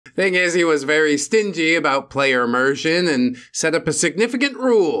Thing is, he was very stingy about player immersion and set up a significant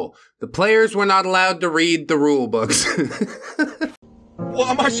rule. The players were not allowed to read the rule books. What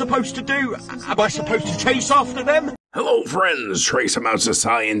am I supposed to do? Am I supposed to chase after them? Hello, friends, trace amounts of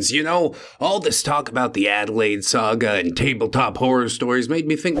science. You know, all this talk about the Adelaide Saga and tabletop horror stories made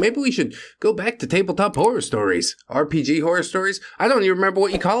me think maybe we should go back to tabletop horror stories. RPG horror stories? I don't even remember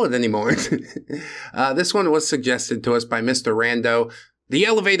what you call it anymore. This one was suggested to us by Mr. Rando. The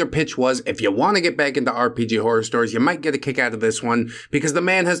elevator pitch was, if you want to get back into RPG horror stories, you might get a kick out of this one, because the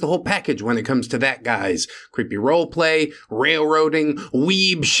man has the whole package when it comes to that, guys. Creepy roleplay, railroading,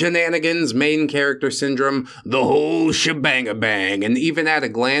 weeb shenanigans, main character syndrome, the whole shebang-a-bang. And even at a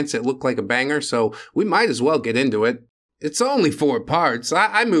glance, it looked like a banger, so we might as well get into it. It's only 4 parts.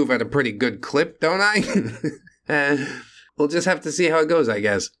 I move at a pretty good clip, don't I? We'll just have to see how it goes, I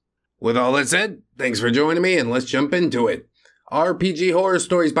guess. With all that said, thanks for joining me, and let's jump into it. RPG Horror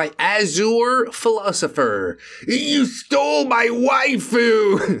Stories by Azure Philosopher. You stole my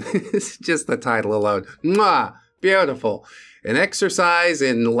waifu! It's just the title alone. Mwah! Beautiful. An exercise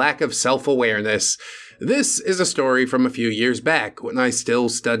in lack of self-awareness. This is a story from a few years back when I still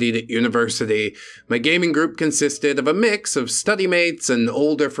studied at university. My gaming group consisted of a mix of study mates and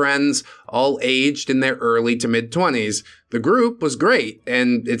older friends, all aged in their early to mid-20s. The group was great,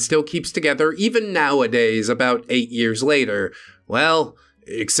 and it still keeps together even nowadays, about 8 years later. Well,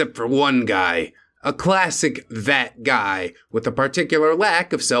 except for one guy. A classic that guy, with a particular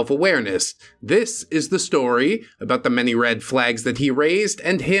lack of self-awareness. This is the story about the many red flags that he raised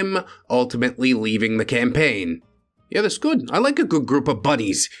and him ultimately leaving the campaign. Yeah, that's good. I like a good group of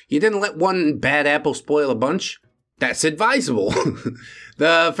buddies. You didn't let one bad apple spoil a bunch. That's advisable.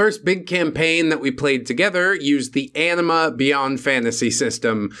 The first big campaign that we played together used the Anima Beyond Fantasy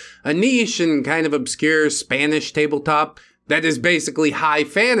system, a niche and kind of obscure Spanish tabletop that is basically high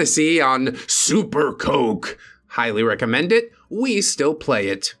fantasy on Super Coke. Highly recommend it. We still play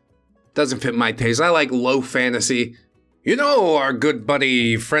it. Doesn't fit my taste. I like low fantasy. You know, our good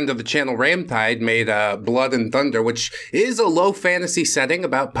buddy, friend of the channel Ramtide made Blood and Thunder, which is a low fantasy setting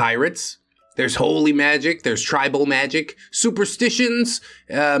about pirates. There's holy magic, there's tribal magic, superstitions,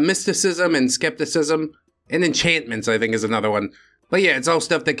 mysticism and skepticism, and enchantments, I think, is another one. But yeah, it's all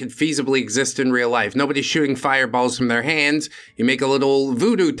stuff that could feasibly exist in real life. Nobody's shooting fireballs from their hands. You make a little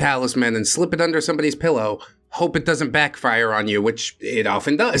voodoo talisman and slip it under somebody's pillow. Hope it doesn't backfire on you, which it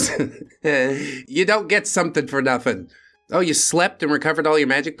often does. You don't get something for nothing. Oh, you slept and recovered all your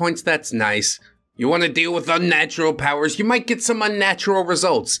magic points? That's nice. You want to deal with unnatural powers? You might get some unnatural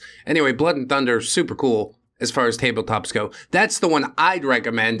results. Anyway, Blood and Thunder, super cool as far as tabletops go. That's the one I'd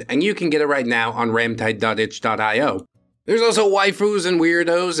recommend, and you can get it right now on ramtide.itch.io. There's also waifus and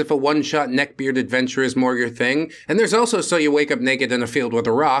weirdos if a one-shot neckbeard adventure is more your thing. And there's also So You Wake Up Naked in a Field with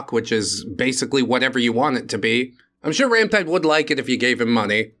a Rock, which is basically whatever you want it to be. I'm sure Ramtide would like it if you gave him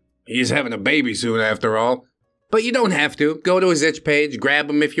money. He's having a baby soon after all. But you don't have to. Go to his itch page, grab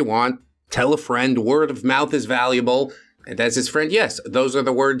him if you want. Tell a friend, word of mouth is valuable. And as his friend, yes, those are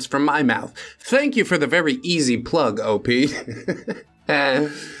the words from my mouth. Thank you for the very easy plug, OP.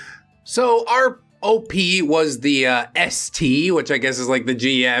 So our OP was the ST, which I guess is like the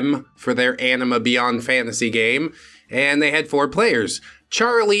GM for their Anima Beyond Fantasy game, and they had 4 players.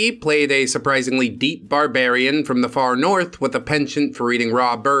 Charlie played a surprisingly deep barbarian from the far north with a penchant for eating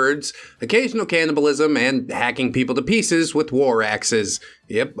raw birds, occasional cannibalism, and hacking people to pieces with war axes.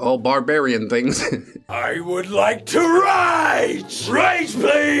 Yep, all barbarian things. I would like to rage! Rage,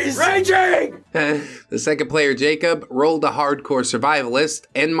 please! Raging! The second player, Jacob, rolled a hardcore survivalist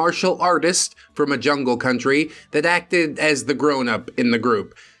and martial artist from a jungle country that acted as the grown-up in the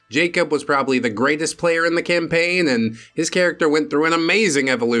group. Jacob was probably the greatest player in the campaign, and his character went through an amazing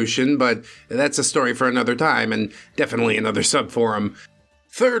evolution, but that's a story for another time, and definitely another subforum.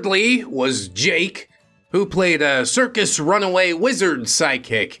 Thirdly was Jake, who played a circus runaway wizard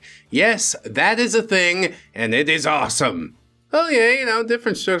psychic. Yes, that is a thing, and it is awesome. Oh yeah, you know,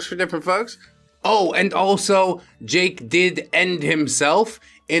 different strokes for different folks. Oh, and also, Jake did end himself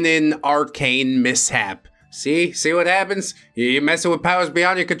in an arcane mishap. See what happens? You're messing with powers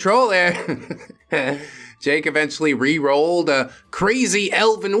beyond your control there. Jake eventually re-rolled a crazy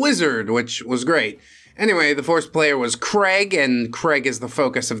elven wizard, which was great. Anyway, the 4th player was Craig, and Craig is the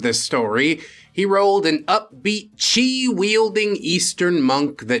focus of this story. He rolled an upbeat, chi-wielding Eastern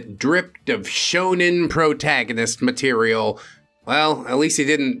monk that dripped of shonen protagonist material. Well, at least he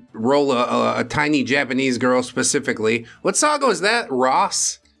didn't roll a tiny Japanese girl specifically. What saga was that?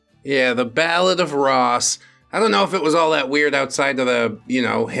 Ross? Yeah, the Ballad of Ross. I don't know if it was all that weird outside of the, you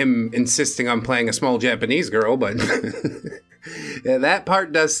know, him insisting on playing a small Japanese girl, but Yeah, that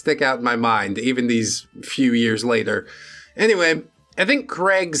part does stick out in my mind, even these few years later. Anyway, I think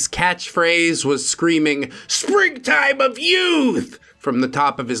Craig's catchphrase was screaming, "Springtime of youth!" from the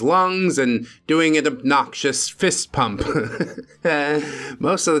top of his lungs and doing an obnoxious fist pump.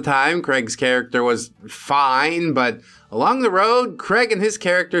 Most of the time, Craig's character was fine, but along the road, Craig and his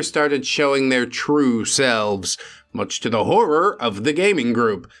character started showing their true selves, much to the horror of the gaming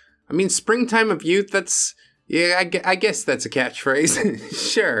group. I mean, Springtime of Youth, I guess that's a catchphrase.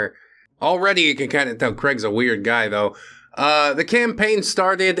 Sure. Already you can kind of tell Craig's a weird guy, though. The campaign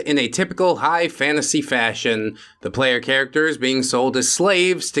started in a typical high fantasy fashion, the player characters being sold as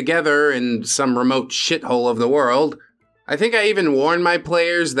slaves together in some remote shithole of the world. I think I even warned my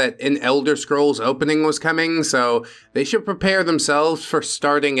players that an Elder Scrolls opening was coming, so they should prepare themselves for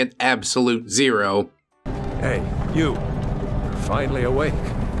starting at absolute zero. Hey, you're finally awake.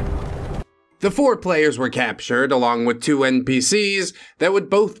 The 4 players were captured, along with 2 NPCs that would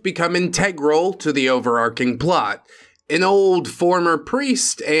both become integral to the overarching plot. An old former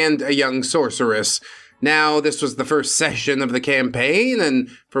priest and a young sorceress. Now, this was the first session of the campaign, and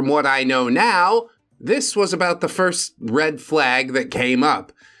from what I know now, this was about the first red flag that came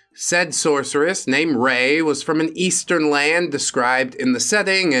up. Said sorceress, named Rei, was from an eastern land described in the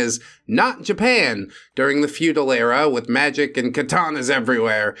setting as not Japan, during the feudal era with magic and katanas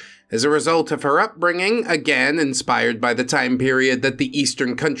everywhere. As a result of her upbringing, again inspired by the time period that the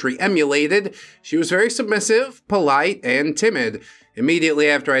eastern country emulated, she was very submissive, polite, and timid. Immediately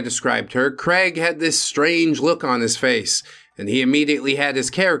after I described her, Craig had this strange look on his face, and he immediately had his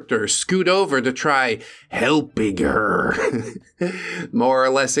character scoot over to try helping her, more or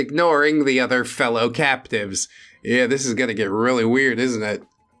less ignoring the other fellow captives. Yeah, this is gonna get really weird, isn't it?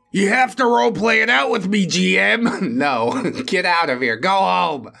 You have to roleplay it out with me, GM! No, get out of here, go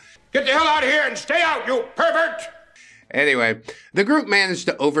home! Get the hell out of here and stay out, you pervert! Anyway, the group managed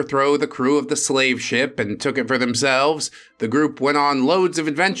to overthrow the crew of the slave ship and took it for themselves. The group went on loads of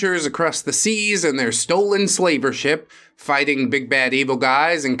adventures across the seas in their stolen slaver ship, fighting big bad evil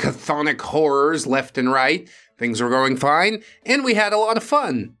guys and chthonic horrors left and right. Things were going fine, and we had a lot of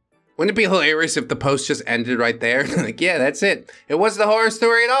fun. Wouldn't it be hilarious if the post just ended right there? Like, yeah, that's it. It wasn't a horror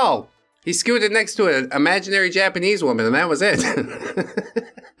story at all. He scooted next to an imaginary Japanese woman, and that was it.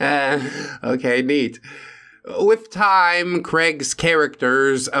 Okay, neat. With time, Craig's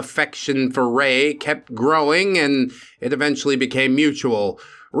character's affection for Rei kept growing, and it eventually became mutual.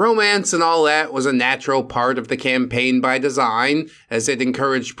 Romance and all that was a natural part of the campaign by design, as it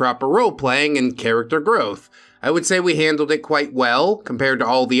encouraged proper role-playing and character growth. I would say we handled it quite well, compared to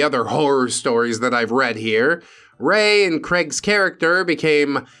all the other horror stories that I've read here. Rei and Craig's character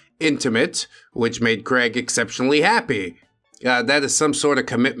became intimate, which made Craig exceptionally happy. That is some sort of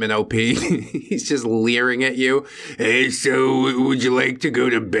commitment, OP. He's just leering at you. Hey, so would you like to go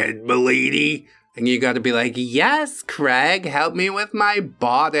to bed, m'lady? And you gotta be like, yes, Craig, help me with my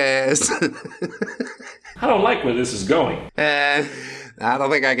bodice. I don't like where this is going. I don't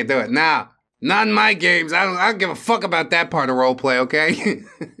think I can do it. Nah, not in my games. I don't give a fuck about that part of roleplay, okay?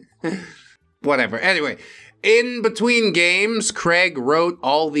 Whatever. Anyway, in between games, Craig wrote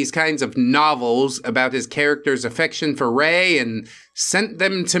all these kinds of novels about his character's affection for Rei and sent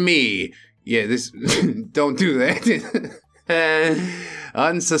them to me. Yeah, don't do that.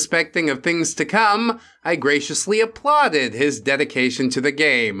 Unsuspecting of things to come, I graciously applauded his dedication to the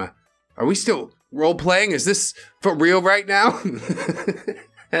game. Are we still role-playing? Is this for real right now?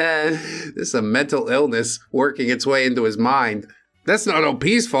 This is a mental illness working its way into his mind. That's not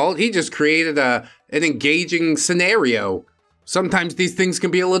OP's fault. He just created an engaging scenario. Sometimes these things can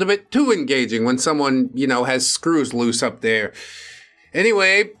be a little bit too engaging when someone, has screws loose up there.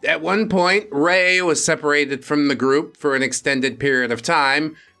 Anyway, at one point, Rei was separated from the group for an extended period of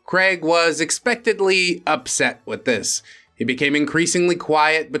time. Craig was expectedly upset with this. He became increasingly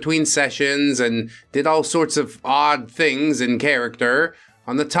quiet between sessions and did all sorts of odd things in character.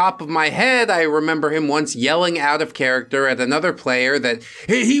 On the top of my head, I remember him once yelling out of character at another player that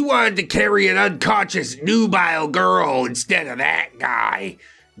he wanted to carry an unconscious nubile girl instead of that guy.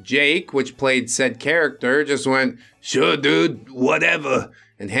 Jake, which played said character, just went, "Sure, dude, whatever,"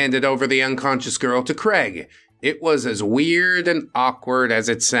 and handed over the unconscious girl to Craig. It was as weird and awkward as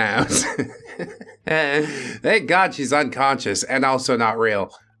it sounds. Thank God she's unconscious and also not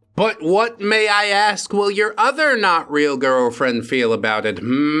real. But what, may I ask, will your other not real girlfriend feel about it,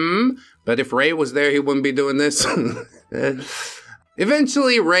 But if Rei was there, he wouldn't be doing this.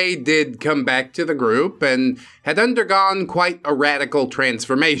 Eventually, Rei did come back to the group and had undergone quite a radical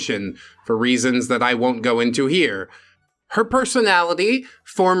transformation, for reasons that I won't go into here. Her personality,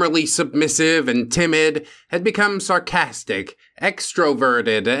 formerly submissive and timid, had become sarcastic,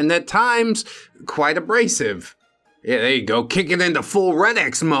 extroverted, and at times quite abrasive. Yeah, there you go, kicking into full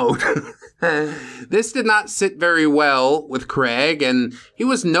ReddX mode. This did not sit very well with Craig, and he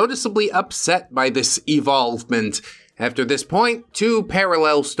was noticeably upset by this evolvement. After this point, 2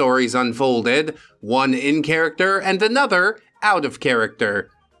 parallel stories unfolded, one in character and another out of character.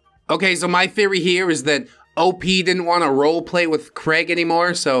 Okay, so my theory here is that OP didn't want to roleplay with Craig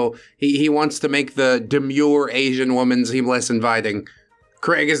anymore, so he wants to make the demure Asian woman seem less inviting.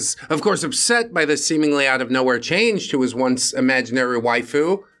 Craig is, of course, upset by this seemingly out-of-nowhere change to his once imaginary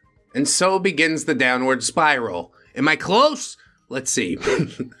waifu, and so begins the downward spiral. Am I close? Let's see.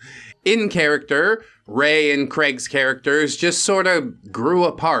 In character, Ray and Craig's characters just sort of grew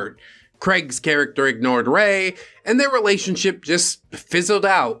apart. Craig's character ignored Ray, and their relationship just fizzled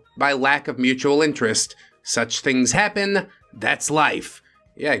out by lack of mutual interest. Such things happen, that's life.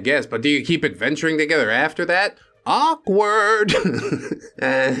 Yeah, I guess, but do you keep adventuring together after that? Awkward!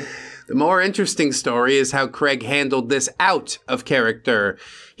 The more interesting story is how Craig handled this out of character.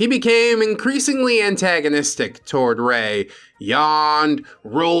 He became increasingly antagonistic toward Ray, yawned,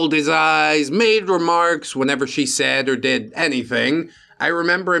 rolled his eyes, made remarks whenever she said or did anything. I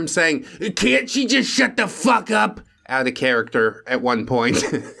remember him saying, "Can't she just shut the fuck up?" out of character at one point.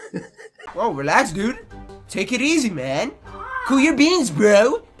 Whoa, relax, dude. Take it easy, man. Cool your beans,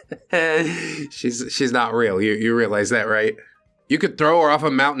 bro. She's not real. You realize that, right? You could throw her off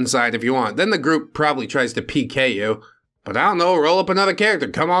a mountainside if you want. Then the group probably tries to PK you. But I don't know, roll up another character.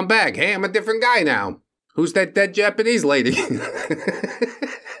 Come on back. Hey, I'm a different guy now. Who's that dead Japanese lady?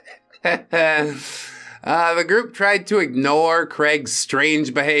 The group tried to ignore Craig's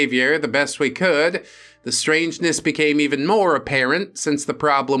strange behavior the best we could. The strangeness became even more apparent since the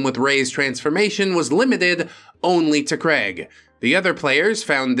problem with Ray's transformation was limited only to Craig. The other players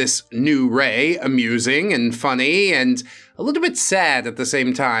found this new Ray amusing and funny and a little bit sad at the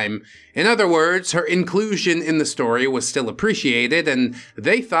same time. In other words, her inclusion in the story was still appreciated and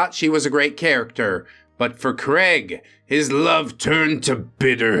they thought she was a great character. But for Craig, his love turned to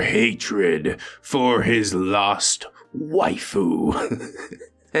bitter hatred for his lost waifu.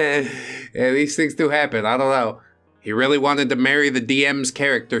 Yeah, these things do happen. I don't know. He really wanted to marry the DM's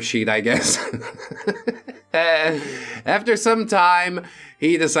character sheet, I guess. After some time,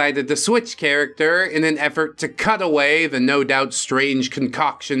 he decided to switch character in an effort to cut away the no doubt strange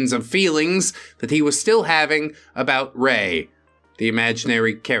concoctions of feelings that he was still having about Ray, the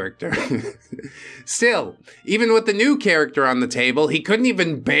imaginary character. Still, even with the new character on the table, he couldn't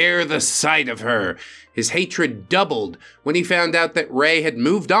even bear the sight of her. His hatred doubled when he found out that Ray had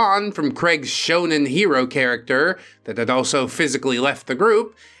moved on from Craig's shonen hero character that had also physically left the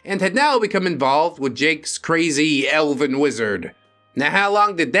group and had now become involved with Jake's crazy elven wizard. Now, how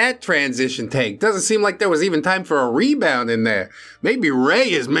long did that transition take? Doesn't seem like there was even time for a rebound in there. Maybe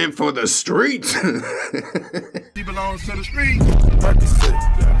Ray is meant for the streets. He belongs to the streets.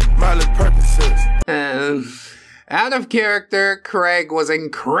 Out of character, Craig was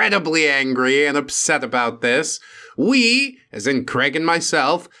incredibly angry and upset about this. We, as in Craig and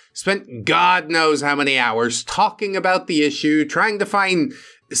myself, spent God knows how many hours talking about the issue, trying to find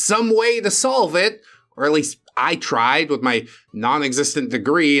some way to solve it, or at least I tried with my non-existent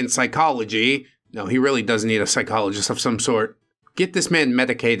degree in psychology. No, he really does need a psychologist of some sort. Get this man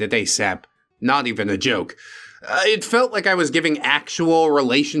medicated ASAP. Not even a joke. It felt like I was giving actual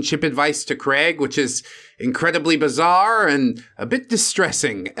relationship advice to Craig, which is incredibly bizarre and a bit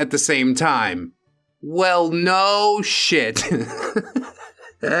distressing at the same time. Well, no shit.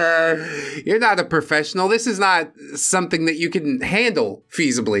 You're not a professional. This is not something that you can handle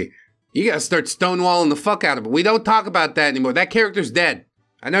feasibly. You gotta start stonewalling the fuck out of it. We don't talk about that anymore. That character's dead.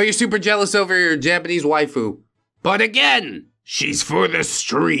 I know you're super jealous over your Japanese waifu. But again, she's for the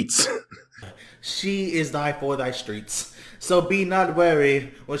streets. She is thy for thy streets. So be not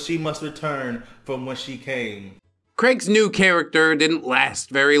wary when she must return from whence she came. Craig's new character didn't last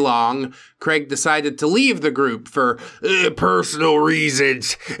very long. Craig decided to leave the group for personal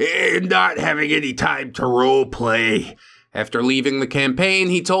reasons and not having any time to roleplay. After leaving the campaign,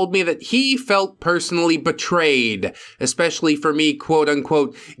 he told me that he felt personally betrayed, especially for me,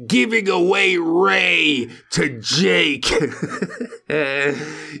 quote-unquote, giving away Ray to Jake.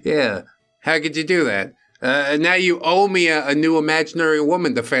 Yeah, how could you do that? Now you owe me a new imaginary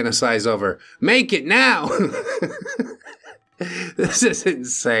woman to fantasize over. Make it now! This is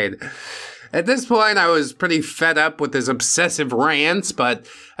insane. At this point, I was pretty fed up with his obsessive rants, but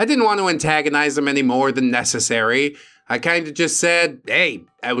I didn't want to antagonize him any more than necessary. I kind of just said, hey,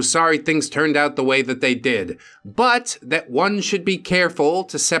 I was sorry things turned out the way that they did, but that one should be careful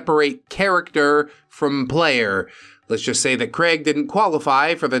to separate character from player. Let's just say that Craig didn't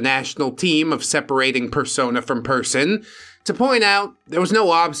qualify for the national team of separating persona from person. To point out, there was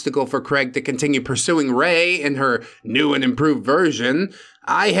no obstacle for Craig to continue pursuing Rey in her new and improved version.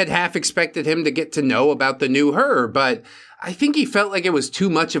 I had half expected him to get to know about the new her, but I think he felt like it was too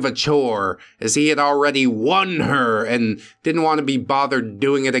much of a chore, as he had already won her and didn't want to be bothered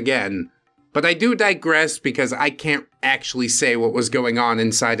doing it again. But I do digress because I can't actually say what was going on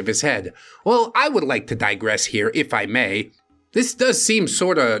inside of his head. Well, I would like to digress here, if I may. This does seem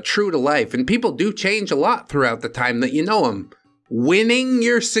sorta true to life, and people do change a lot throughout the time that you know them. Winning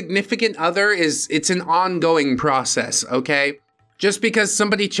your significant other it's an ongoing process, okay? Just because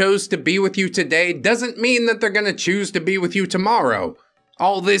somebody chose to be with you today doesn't mean that they're gonna choose to be with you tomorrow.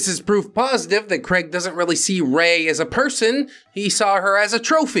 All this is proof positive that Craig doesn't really see Rey as a person, he saw her as a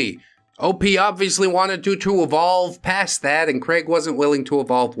trophy. OP obviously wanted to evolve past that, and Craig wasn't willing to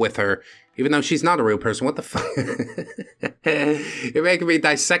evolve with her. Even though she's not a real person, what the fuck? You're making me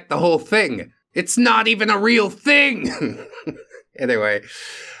dissect the whole thing. It's not even a real thing! Anyway,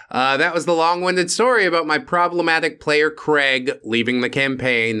 that was the long-winded story about my problematic player Craig leaving the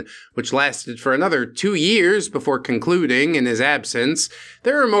campaign, which lasted for another 2 years before concluding in his absence.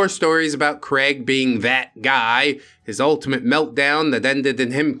 There are more stories about Craig being that guy, his ultimate meltdown that ended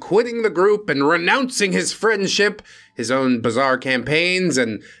in him quitting the group and renouncing his friendship, his own bizarre campaigns,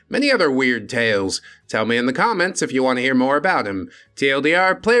 and many other weird tales. Tell me in the comments if you want to hear more about him.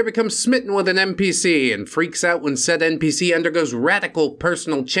 TLDR, player becomes smitten with an NPC and freaks out when said NPC undergoes radical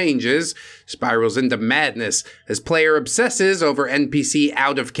personal changes, spirals into madness as player obsesses over NPC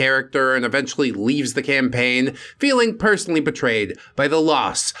out of character and eventually leaves the campaign, feeling personally betrayed by the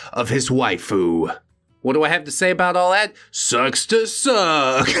loss of his waifu. What do I have to say about all that? Sucks to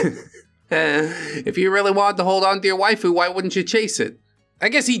suck. If you really wanted to hold on to your waifu, why wouldn't you chase it? I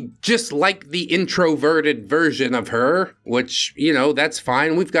guess he just liked the introverted version of her, which, you know, that's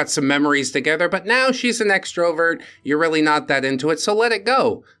fine. We've got some memories together, but now she's an extrovert. You're really not that into it, so let it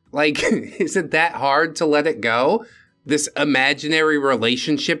go. Like, is it that hard to let it go? This imaginary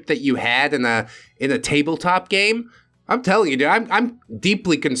relationship that you had in a tabletop game? I'm telling you, dude, I'm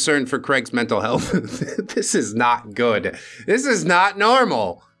deeply concerned for Craig's mental health. This is not good. This is not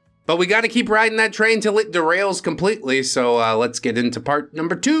normal. But we gotta keep riding that train till it derails completely, so let's get into part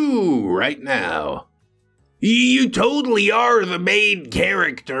number 2 right now. You totally are the main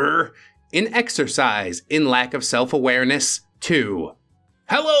character. In Exercise in Lack of Self-Awareness 2.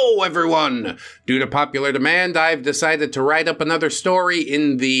 Hello, everyone! Due to popular demand, I've decided to write up another story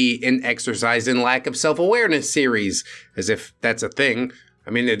in the In Exercise in Lack of Self-Awareness series. As if that's a thing. I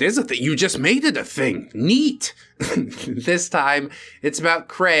mean, it is a thing. You just made it a thing. Neat. This time, it's about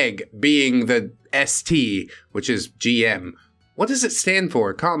Craig being the ST, which is GM. What does it stand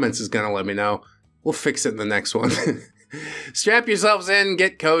for? Comments is gonna let me know. We'll fix it in the next one. Strap yourselves in,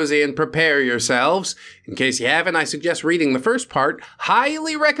 get cozy, and prepare yourselves. In case you haven't, I suggest reading the first part.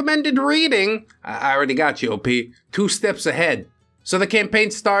 Highly recommended reading. I already got you, OP. 2 steps ahead. So the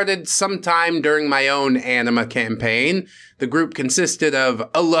campaign started sometime during my own anima campaign. The group consisted of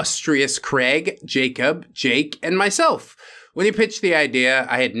illustrious Craig, Jacob, Jake, and myself. When he pitched the idea,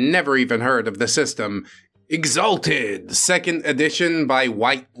 I had never even heard of the system. Exalted, 2nd edition by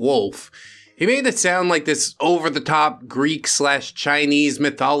White Wolf. He made it sound like this over-the-top Greek/Chinese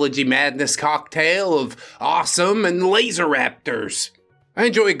mythology madness cocktail of awesome and laser raptors. I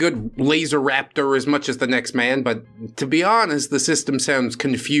enjoy a good laser raptor as much as the next man, but to be honest, the system sounds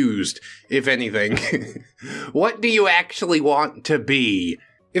confused, if anything. What do you actually want to be?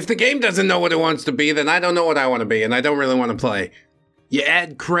 If the game doesn't know what it wants to be, then I don't know what I want to be, and I don't really want to play. You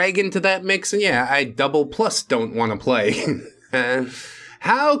add Craig into that mix, and yeah, I double plus don't want to play.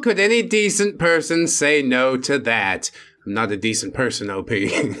 How could any decent person say no to that? I'm not a decent person, OP.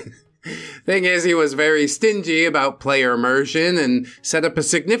 Thing is, he was very stingy about player immersion and set up a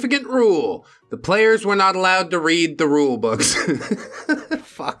significant rule. The players were not allowed to read the rule books.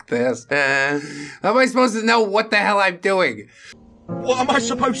 Fuck this. How am I supposed to know what the hell I'm doing? What am I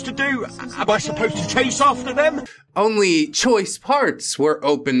supposed to do? Am I supposed to chase after them? Only choice parts were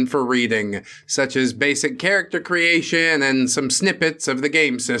open for reading, such as basic character creation and some snippets of the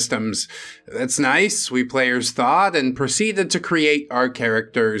game systems. That's nice, we players thought, and proceeded to create our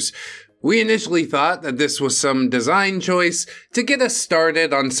characters. We initially thought that this was some design choice to get us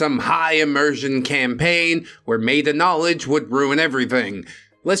started on some high immersion campaign where meta knowledge would ruin everything.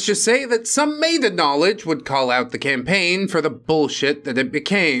 Let's just say that some meta knowledge would call out the campaign for the bullshit that it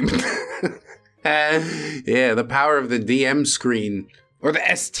became. Yeah, the power of the DM screen. Or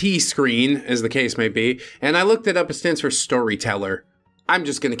the ST screen, as the case may be. And I looked it up, it stands for storyteller. I'm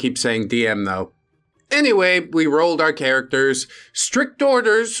just gonna keep saying DM, though. Anyway, we rolled our characters. Strict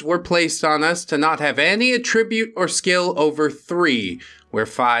orders were placed on us to not have any attribute or skill over 3, where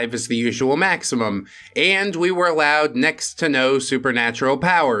 5 is the usual maximum. And we were allowed next to no supernatural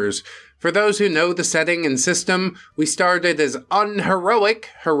powers. For those who know the setting and system, we started as unheroic,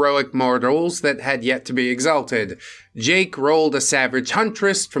 heroic mortals that had yet to be exalted. Jake rolled a savage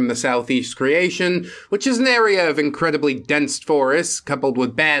huntress from the southeast creation, which is an area of incredibly dense forests, coupled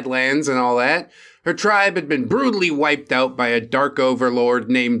with badlands and all that. Her tribe had been brutally wiped out by a dark overlord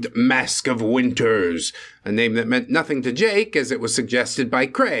named Mask of Winters, a name that meant nothing to Jake as it was suggested by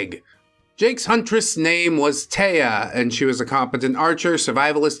Craig. Jake's huntress' name was Taya, and she was a competent archer,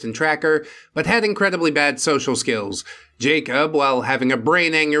 survivalist, and tracker, but had incredibly bad social skills. Jacob, while having a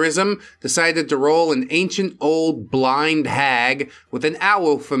brain aneurysm, decided to roll an ancient old blind hag with an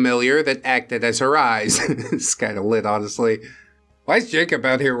owl familiar that acted as her eyes. It's kind of lit, honestly. Why is Jacob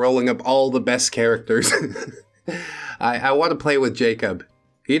out here rolling up all the best characters? I want to play with Jacob.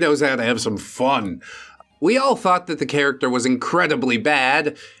 He knows how to have some fun. We all thought that the character was incredibly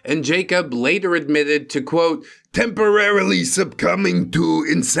bad, and Jacob later admitted to, quote, temporarily succumbing to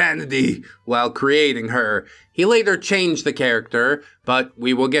insanity while creating her. He later changed the character, but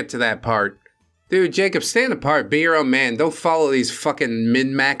we will get to that part. Dude, Jacob, stand apart, be your own man. Don't follow these fucking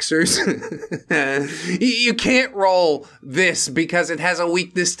min-maxers. You can't roll this because it has a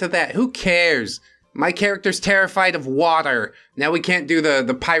weakness to that. Who cares? My character's terrified of water. Now we can't do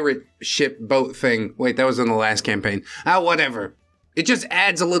the pirate ship boat thing. Wait, that was in the last campaign. Whatever. It just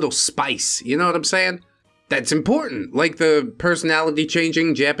adds a little spice. You know what I'm saying? That's important. Like the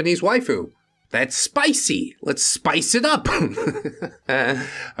personality-changing Japanese waifu. That's spicy. Let's spice it up.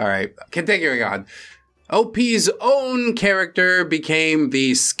 Alright, continuing on. OP's own character became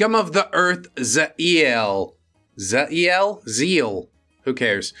the scum of the earth Zael. Zael? Zeal. Who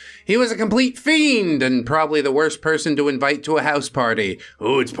cares? He was a complete fiend and probably the worst person to invite to a house party.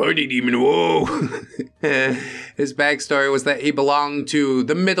 Oh, it's party demon, whoa! His backstory was that he belonged to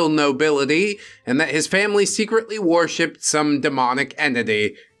the middle nobility and that his family secretly worshipped some demonic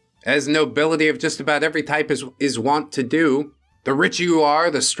entity. As nobility of just about every type is wont to do. The richer you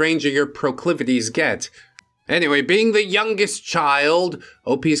are, the stranger your proclivities get. Anyway, being the youngest child,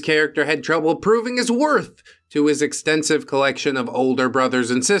 OP's character had trouble proving his worth to his extensive collection of older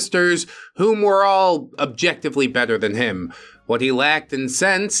brothers and sisters, whom were all objectively better than him. What he lacked in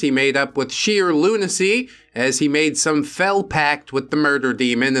sense, he made up with sheer lunacy, as he made some fell pact with the murder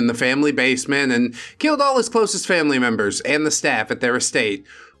demon in the family basement and killed all his closest family members and the staff at their estate.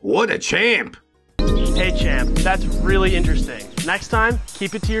 What a champ! Hey champ, that's really interesting. Next time,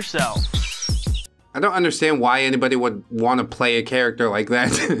 keep it to yourself. I don't understand why anybody would want to play a character like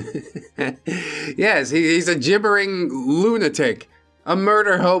that. Yes, he's a gibbering lunatic. A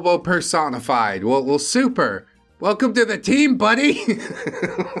murder hobo personified. Well, super. Welcome to the team, buddy.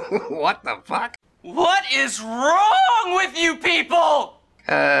 What the fuck? What is wrong with you people?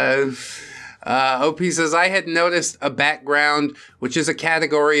 OP says, I had noticed a background, which is a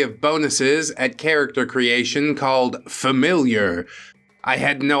category of bonuses at character creation called familiar. I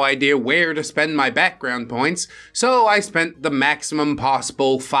had no idea where to spend my background points, so I spent the maximum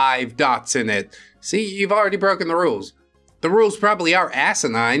possible 5 dots in it. See, you've already broken the rules. The rules probably are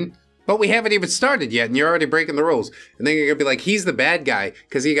asinine, but we haven't even started yet, and you're already breaking the rules. And then you're gonna be like, he's the bad guy,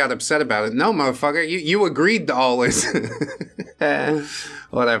 because he got upset about it. No, motherfucker, you agreed to all this.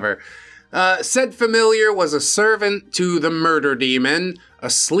 Whatever. Said familiar was a servant to the murder demon, a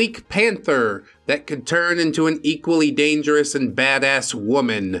sleek panther that could turn into an equally dangerous and badass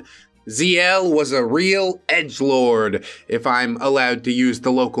woman. ZL was a real edgelord, if I'm allowed to use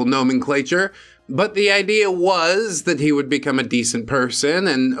the local nomenclature, but the idea was that he would become a decent person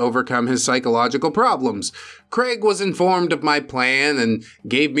and overcome his psychological problems. Craig was informed of my plan and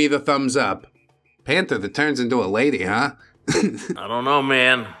gave me the thumbs up. Panther that turns into a lady, huh? I don't know,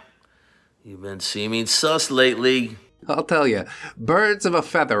 man. You've been seeming sus lately. I'll tell you, birds of a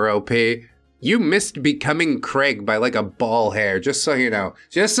feather, OP. You missed becoming Craig by like a ball hair, just so you know.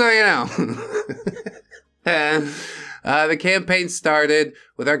 Just so you know. The campaign started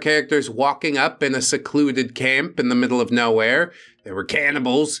with our characters walking up in a secluded camp in the middle of nowhere. There were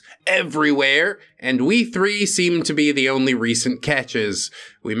cannibals everywhere, and we 3 seemed to be the only recent catches.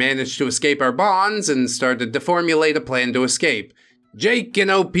 We managed to escape our bonds and started to formulate a plan to escape. Jake and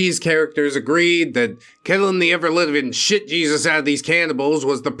OP's characters agreed that killing the ever-living shit-Jesus out of these cannibals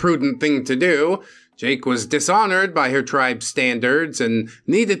was the prudent thing to do. Jake was dishonored by her tribe's standards and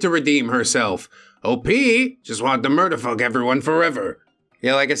needed to redeem herself. OP just wanted to murderfuck everyone forever.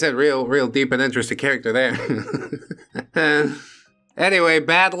 Yeah, like I said, real deep and interesting character there. Anyway,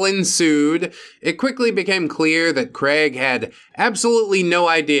 battle ensued. It quickly became clear that Craig had absolutely no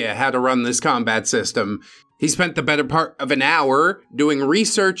idea how to run this combat system. He spent the better part of an hour doing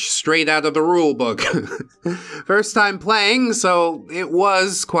research straight out of the rulebook. First time playing, so it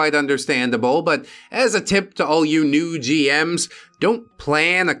was quite understandable, but as a tip to all you new GMs, don't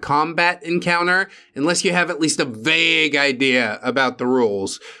plan a combat encounter unless you have at least a vague idea about the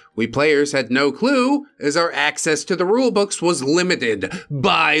rules. We players had no clue, as our access to the rulebooks was limited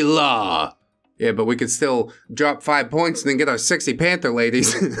by law. Yeah, but we could still drop 5 points and then get our sexy panther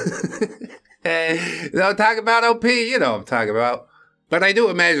ladies. Don't talk about OP, you know what I'm talking about. But I do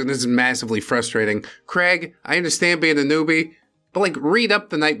imagine this is massively frustrating. Craig, I understand being a newbie, but like read up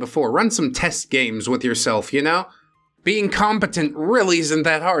the night before. Run some test games with yourself, you know? Being competent really isn't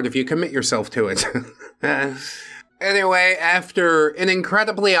that hard if you commit yourself to it. Anyway, after an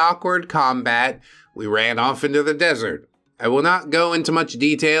incredibly awkward combat, we ran off into the desert. I will not go into much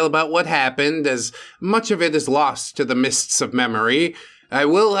detail about what happened, as much of it is lost to the mists of memory. I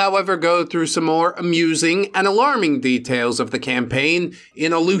will, however, go through some more amusing and alarming details of the campaign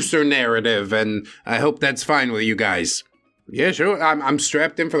in a looser narrative, and I hope that's fine with you guys. Yeah, sure, I'm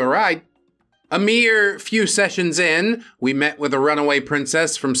strapped in for the ride. A mere few sessions in, we met with a runaway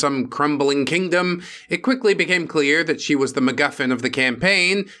princess from some crumbling kingdom. It quickly became clear that she was the MacGuffin of the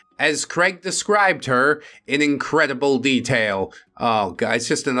campaign, as Craig described her in incredible detail. Oh, God, it's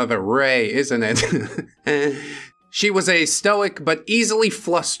just another Ray, isn't it? She was a stoic but easily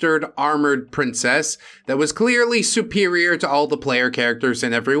flustered armored princess that was clearly superior to all the player characters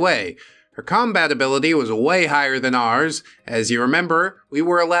in every way. Her combat ability was way higher than ours. As you remember, we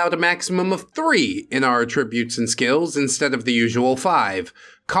were allowed a maximum of 3 in our attributes and skills instead of the usual 5.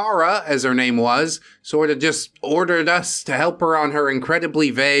 Kara, as her name was, sort of just ordered us to help her on her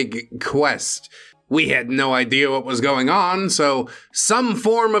incredibly vague quest. We had no idea what was going on, so some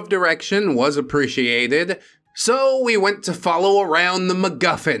form of direction was appreciated. So we went to follow around the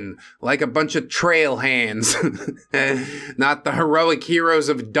MacGuffin, like a bunch of trail hands. Not the heroic heroes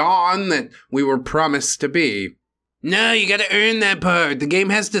of Dawn that we were promised to be. No, you gotta earn that part. The game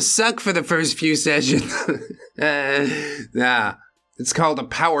has to suck for the first few sessions. Nah, it's called a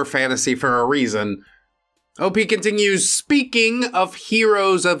power fantasy for a reason. OP continues, speaking of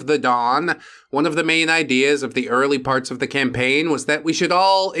heroes of the Dawn, one of the main ideas of the early parts of the campaign was that we should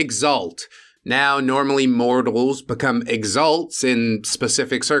all exalt. Now, normally mortals become exalts in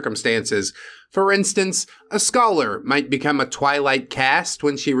specific circumstances. For instance, a scholar might become a Twilight Cast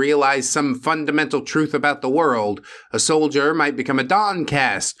when she realized some fundamental truth about the world. A soldier might become a Dawn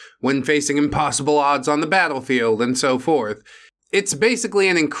Cast when facing impossible odds on the battlefield, and so forth. It's basically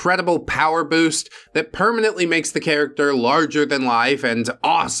an incredible power boost that permanently makes the character larger than life and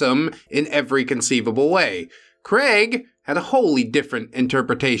awesome in every conceivable way. Craig had a wholly different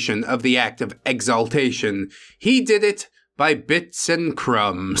interpretation of the act of exaltation. He did it by bits and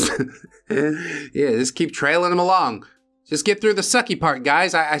crumbs. Yeah, just keep trailing him along. Just get through the sucky part,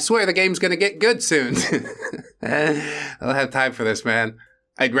 guys. I swear the game's gonna get good soon. I don't have time for this, man.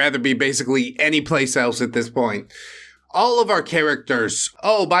 I'd rather be basically any place else at this point. All of our characters.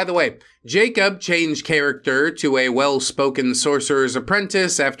 Oh, by the way, Jacob changed character to a well-spoken sorcerer's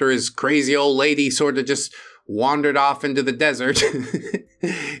apprentice after his crazy old lady sort of just wandered off into the desert.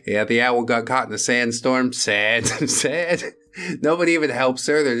 Yeah, the owl got caught in a sandstorm. Sad, sad. Nobody even helps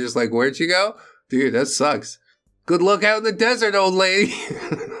her. They're just like, where'd you go? Dude, that sucks. Good luck out in the desert, old lady.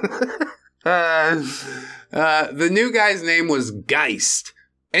 The new guy's name was Geist,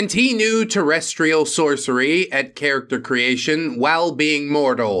 and he knew terrestrial sorcery at character creation while being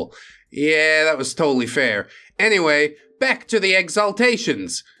mortal. Yeah, that was totally fair. Anyway, back to the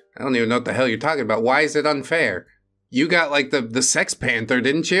exaltations. I don't even know what the hell you're talking about. Why is it unfair? You got, like, the Sex Panther,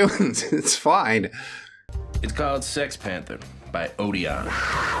 didn't you? It's fine. It's called Sex Panther by Odeon.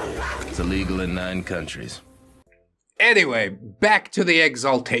 It's illegal in 9 countries. Anyway, back to the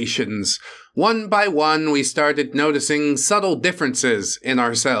exaltations. One by one, we started noticing subtle differences in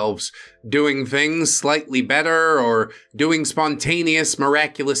ourselves, doing things slightly better or doing spontaneous,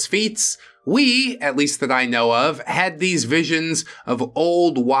 miraculous feats. We, at least that I know of, had these visions of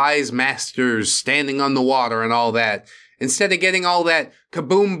old wise masters standing on the water and all that. Instead of getting all that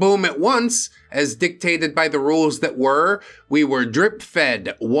kaboom boom at once, as dictated by the rules that we were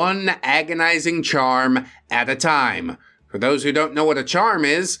drip-fed one agonizing charm at a time. For those who don't know what a charm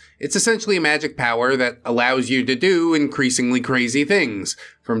is, it's essentially a magic power that allows you to do increasingly crazy things,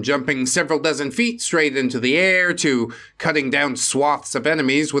 from jumping several dozen feet straight into the air to cutting down swaths of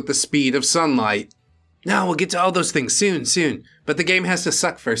enemies with the speed of sunlight. No, we'll get to all those things soon, but the game has to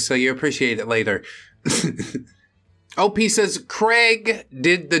suck first, so you appreciate it later. OP says Craig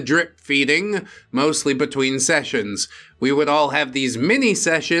did the drip feeding, mostly between sessions. We would all have these mini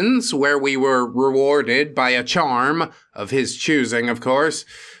sessions where we were rewarded by a charm, of his choosing, of course.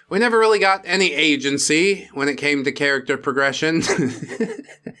 We never really got any agency when it came to character progression. Trust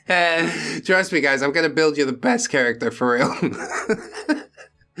me, guys, I'm gonna build you the best character for real.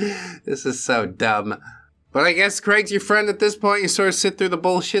 This is so dumb. But I guess Craig's your friend at this point. You sort of sit through the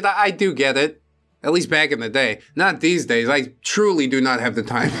bullshit. I do get it. At least back in the day. Not these days. I truly do not have the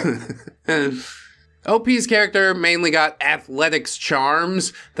time. OP's character mainly got athletics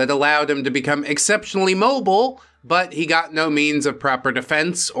charms that allowed him to become exceptionally mobile, but he got no means of proper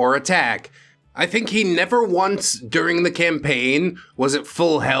defense or attack. I think he never once during the campaign was at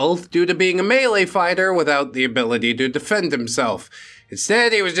full health due to being a melee fighter without the ability to defend himself.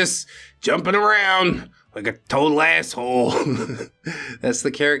 Instead, he was just jumping around like a total asshole. That's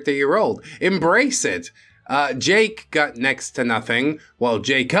the character you rolled. Embrace it. Jake got next to nothing, while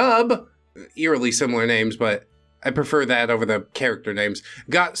Jacob, eerily similar names, but I prefer that over the character names,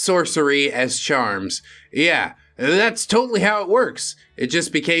 got sorcery as charms. Yeah, that's totally how it works. It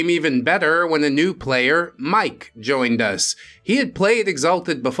just became even better when a new player, Mike, joined us. He had played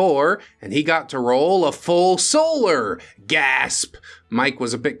Exalted before, and he got to roll a full solar. Gasp! Mike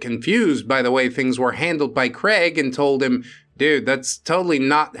was a bit confused by the way things were handled by Craig and told him, dude, that's totally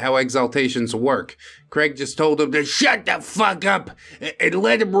not how exaltations work. Craig just told him to shut the fuck up and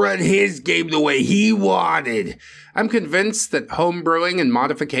let him run his game the way he wanted. I'm convinced that homebrewing and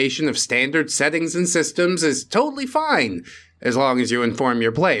modification of standard settings and systems is totally fine, as long as you inform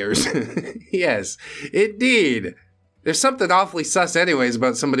your players. Yes, indeed. There's something awfully sus anyways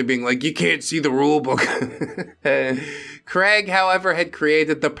about somebody being like, you can't see the rulebook. Craig, however, had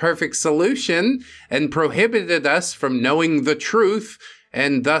created the perfect solution and prohibited us from knowing the truth,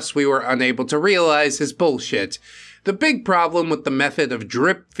 and thus we were unable to realize his bullshit. The big problem with the method of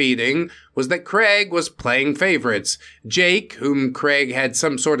drip feeding was that Craig was playing favorites. Jake, whom Craig had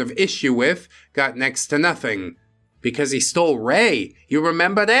some sort of issue with, got next to nothing. Because he stole Ray. You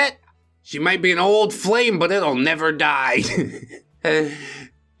remember that? She might be an old flame, but it'll never die.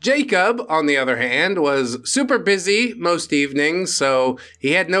 Jacob, on the other hand, was super busy most evenings, so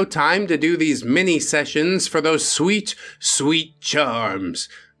he had no time to do these mini sessions for those sweet, sweet charms.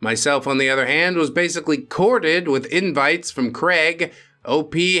 Myself, on the other hand, was basically courted with invites from Craig.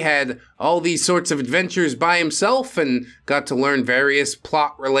 OP had all these sorts of adventures by himself and got to learn various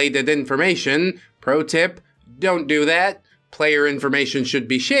plot-related information. Pro tip, don't do that. Player information should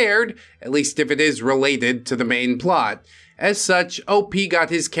be shared, at least if it is related to the main plot. As such, OP got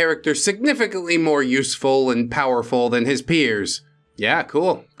his character significantly more useful and powerful than his peers. Yeah,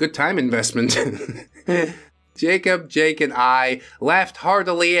 cool. Good time investment. Jacob, Jake, and I laughed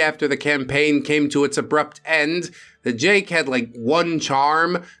heartily after the campaign came to its abrupt end. That Jake had like one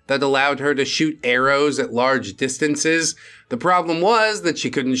charm that allowed her to shoot arrows at large distances. The problem was that she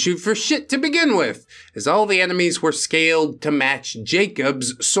couldn't shoot for shit to begin with, as all the enemies were scaled to match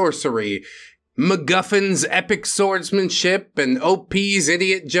Jacob's sorcery. MacGuffin's epic swordsmanship and OP's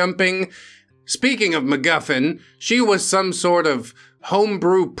idiot jumping. Speaking of MacGuffin, she was some sort of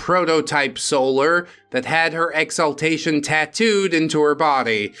homebrew prototype solar that had her exaltation tattooed into her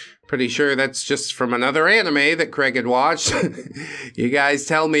body. Pretty sure that's just from another anime that Craig had watched. You guys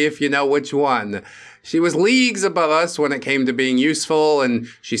tell me if you know which one. She was leagues above us when it came to being useful, and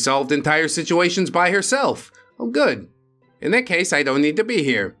she solved entire situations by herself. Oh, good. In that case, I don't need to be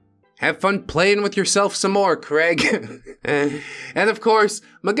here. Have fun playing with yourself some more, Craig. And of course,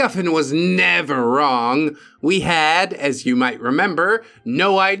 MacGuffin was never wrong. We had, as you might remember,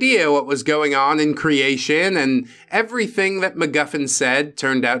 no idea what was going on in creation, and everything that MacGuffin said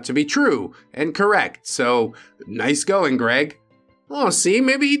turned out to be true and correct. So, nice going, Greg. Oh, see,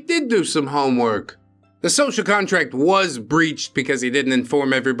 maybe he did do some homework. The social contract was breached because he didn't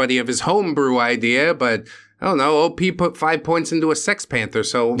inform everybody of his homebrew idea, but I don't know, OP put 5 points into a Sex Panther,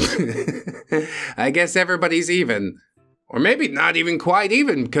 so I guess everybody's even. Or maybe not even quite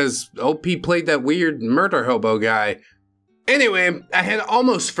even, because OP played that weird murder hobo guy. Anyway, I had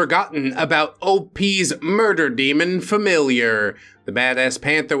almost forgotten about OP's murder demon familiar. The badass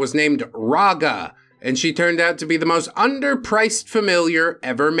panther was named Raga, and she turned out to be the most underpriced familiar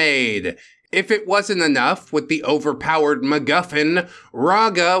ever made. If it wasn't enough with the overpowered MacGuffin,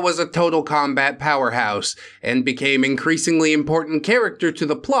 Raga was a total combat powerhouse and became increasingly important character to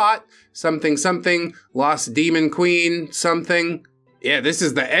the plot. Something something, lost demon queen, something. Yeah, this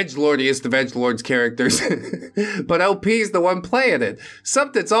is the edgelordiest of edgelords characters. But OP's the one playing it.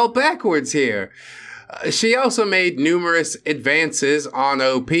 Something's all backwards here. She also made numerous advances on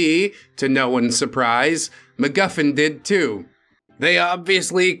OP, to no one's surprise. MacGuffin did too. They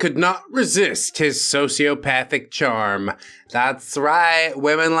obviously could not resist his sociopathic charm. That's right,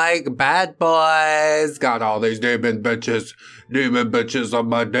 women like bad boys. Got all these demon bitches on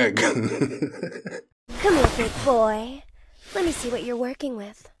my dick. Come here, big boy. Let me see what you're working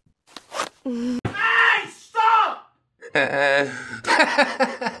with. Hey, stop!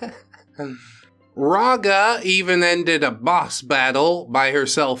 Raga even ended a boss battle by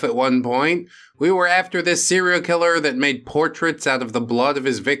herself at one point. We were after this serial killer that made portraits out of the blood of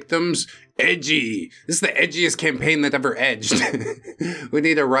his victims. Edgy. This is the edgiest campaign that ever edged. We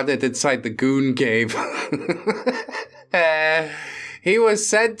need to run it inside the goon cave. He was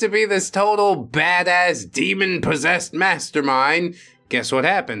said to be this total badass demon-possessed mastermind. Guess what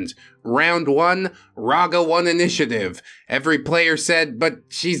happened? Round 1, Raga won initiative. Every player said, but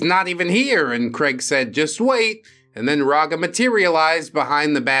she's not even here, and Craig said, just wait. And then Raga materialized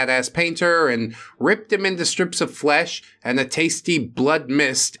behind the badass painter and ripped him into strips of flesh and a tasty blood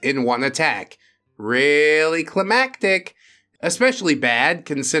mist in one attack. Really climactic. Especially bad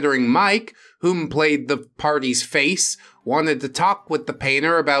considering Mike, whom played the party's face, wanted to talk with the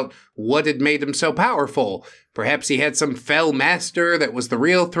painter about what had made him so powerful. Perhaps he had some fell master that was the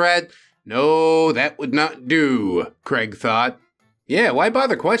real threat. No, that would not do, Craig thought. Yeah, why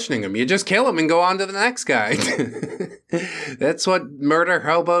bother questioning him? You just kill him and go on to the next guy. That's what murder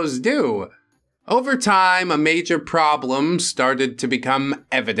hobos do. Over time, a major problem started to become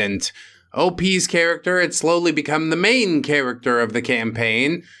evident. OP's character had slowly become the main character of the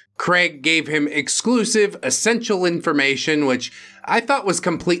campaign. Craig gave him exclusive, essential information, which I thought was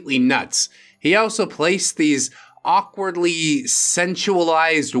completely nuts. He also placed these awkwardly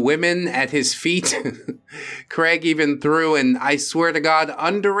sensualized women at his feet. Craig even threw an, I swear to God,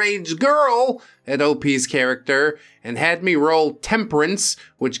 underage girl at OP's character and had me roll temperance,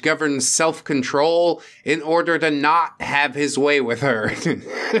 which governs self-control, in order to not have his way with her.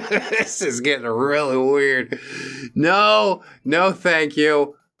 This is getting really weird. No, thank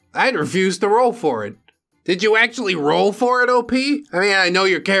you. I'd refuse to roll for it. Did you actually roll for it, OP? I mean, I know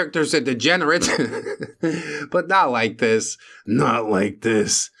your character's a degenerate, but not like this. Not like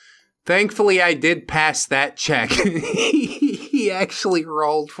this. Thankfully, I did pass that check. He actually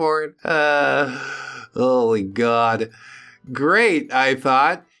rolled for it. Holy God. Great, I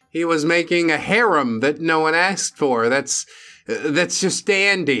thought. He was making a harem that no one asked for. That's just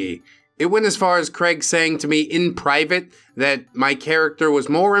dandy. It went as far as Craig saying to me in private that my character was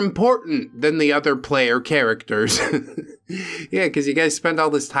more important than the other player characters. Yeah, because you guys spend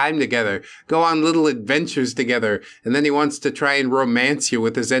all this time together, go on little adventures together, and then he wants to try and romance you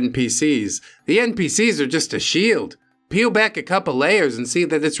with his NPCs. The NPCs are just a shield. Peel back a couple layers and see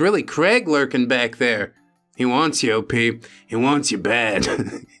that it's really Craig lurking back there. He wants you, OP. He wants you bad.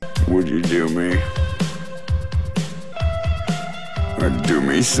 Would you do me? Do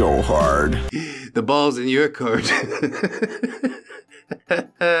me so hard. The ball's in your court.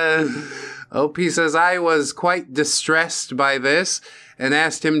 OP says I was quite distressed by this and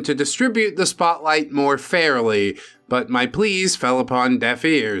asked him to distribute the spotlight more fairly, but my pleas fell upon deaf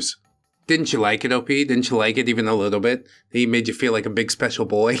ears. Didn't you like it, OP? Didn't you like it even a little bit? He made you feel like a big special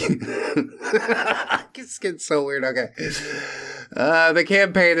boy? It's getting so weird, okay. The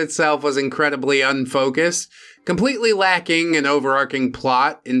campaign itself was incredibly unfocused, completely lacking an overarching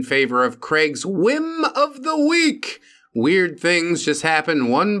plot in favor of Craig's whim of the week. Weird things just happen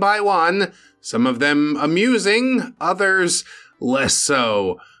one by one, some of them amusing, others less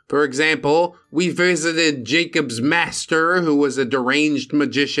so. For example, we visited Jacob's master, who was a deranged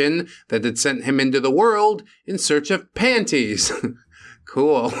magician that had sent him into the world in search of panties.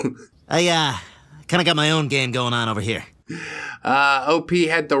 Cool. I kind of got my own game going on over here. OP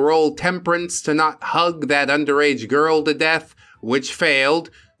had to roll temperance to not hug that underage girl to death, which failed,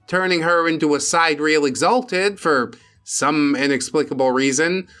 turning her into a side reel exalted for some inexplicable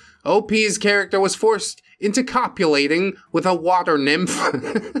reason. OP's character was forced into copulating with a water nymph,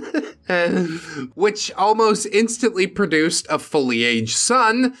 which almost instantly produced a fully aged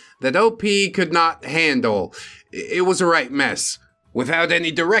son that OP could not handle. It was a right mess, without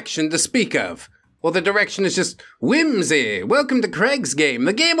any direction to speak of. Well, the direction is just whimsy. Welcome to Craig's game,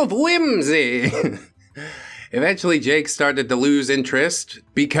 the game of whimsy. Eventually, Jake started to lose interest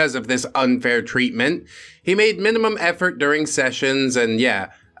because of this unfair treatment. He made minimum effort during sessions, and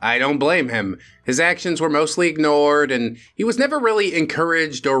yeah, I don't blame him. His actions were mostly ignored, and he was never really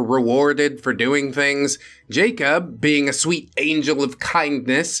encouraged or rewarded for doing things. Jacob, being a sweet angel of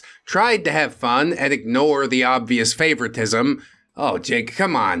kindness, tried to have fun and ignore the obvious favoritism. Oh, Jake,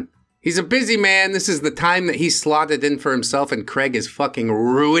 come on. He's a busy man. This is the time that he slotted in for himself, and Craig is fucking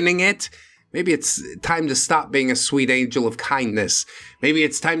ruining it. Maybe it's time to stop being a sweet angel of kindness. Maybe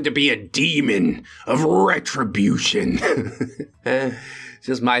it's time to be a demon of retribution.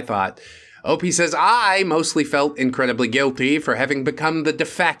 Just my thought. OP says, I mostly felt incredibly guilty for having become the de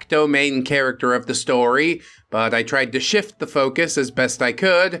facto main character of the story, but I tried to shift the focus as best I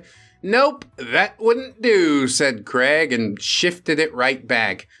could. Nope, that wouldn't do, said Craig, and shifted it right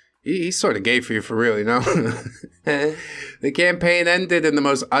back. He's sort of gay for you for real, you know? The campaign ended in the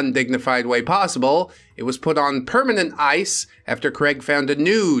most undignified way possible. It was put on permanent ice after Craig found a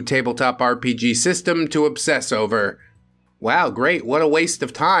new tabletop RPG system to obsess over. Wow, great, what a waste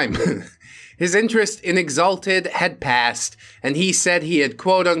of time. His interest in Exalted had passed, and he said he had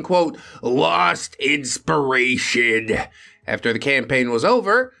quote-unquote lost inspiration. After the campaign was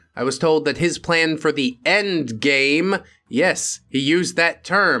over, I was told that his plan for the end game, yes, he used that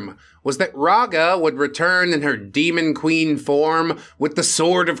term, was that Raga would return in her demon queen form with the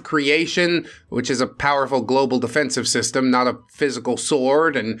Sword of Creation, which is a powerful global defensive system, not a physical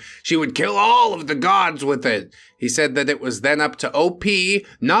sword, and she would kill all of the gods with it. He said that it was then up to OP,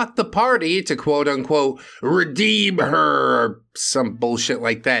 not the party, to quote-unquote redeem her, or some bullshit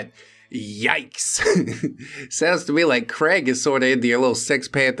like that. Yikes. Sounds to me like Craig is sort of into your little Sex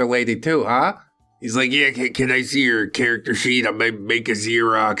Panther lady too, huh? He's like, yeah, can I see your character sheet? I might make a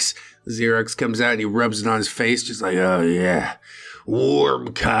Xerox. Xerox comes out and he rubs it on his face, just like, oh yeah,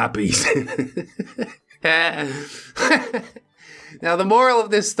 warm copies. Now, the moral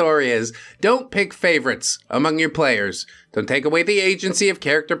of this story is, don't pick favorites among your players. Don't take away the agency of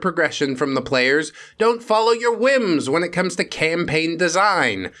character progression from the players. Don't follow your whims when it comes to campaign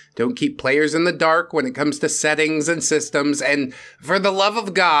design. Don't keep players in the dark when it comes to settings and systems. And for the love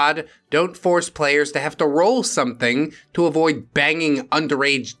of God, don't force players to have to roll something to avoid banging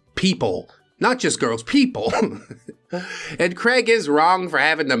underage people. Not just girls, people. And Craig is wrong for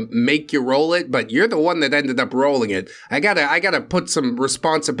having to make you roll it, but you're the one that ended up rolling it. I gotta put some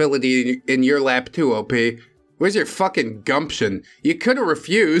responsibility in your lap too, OP. Where's your fucking gumption? You could have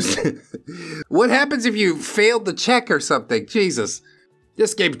refused. What happens if you failed the check or something? Jesus.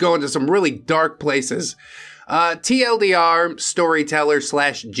 This game's going to some really dark places. TLDR, storyteller /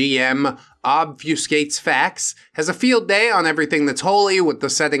 GM, obfuscates facts, has a field day on everything that's holy with the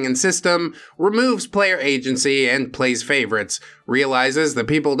setting and system, removes player agency, and plays favorites, realizes that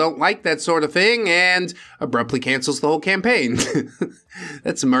people don't like that sort of thing, and abruptly cancels the whole campaign.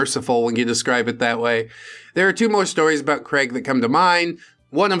 That's merciful when you describe it that way. There are two more stories about Craig that come to mind.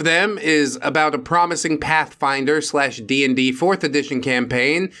 One of them is about a promising Pathfinder / D&D 4th edition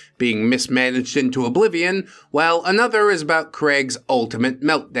campaign being mismanaged into oblivion, while another is about Craig's ultimate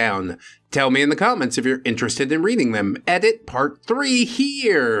meltdown. Tell me in the comments if you're interested in reading them. Edit part 3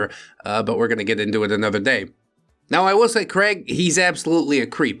 here. But we're going to get into it another day. Now, I will say, Craig, he's absolutely a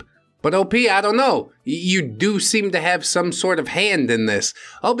creep. But OP, I don't know. You do seem to have some sort of hand in this.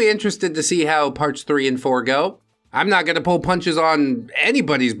 I'll be interested to see how parts 3 and 4 go. I'm not going to pull punches on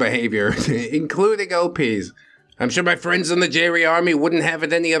anybody's behavior, including OP's. I'm sure my friends in the JRE Army wouldn't have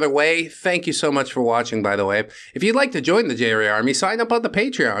it any other way. Thank you so much for watching, by the way. If you'd like to join the JRE Army, sign up on the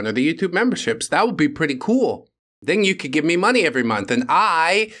Patreon or the YouTube memberships. That would be pretty cool. Then you could give me money every month, and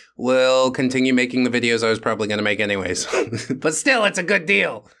I will continue making the videos I was probably going to make anyways. But still, it's a good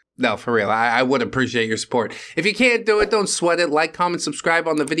deal. No, for real, I would appreciate your support. If you can't do it, don't sweat it. Like, comment, subscribe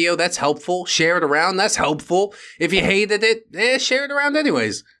on the video. That's helpful. Share it around. That's helpful. If you hated it, share it around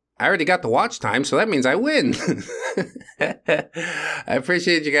anyways. I already got the watch time, so that means I win. I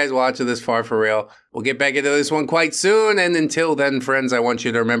appreciate you guys watching this far, for real. We'll get back into this one quite soon, and until then, friends, I want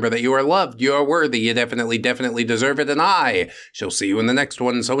you to remember that you are loved, you are worthy, you definitely deserve it, and I shall see you in the next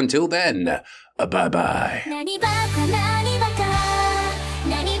one. So until then, bye-bye.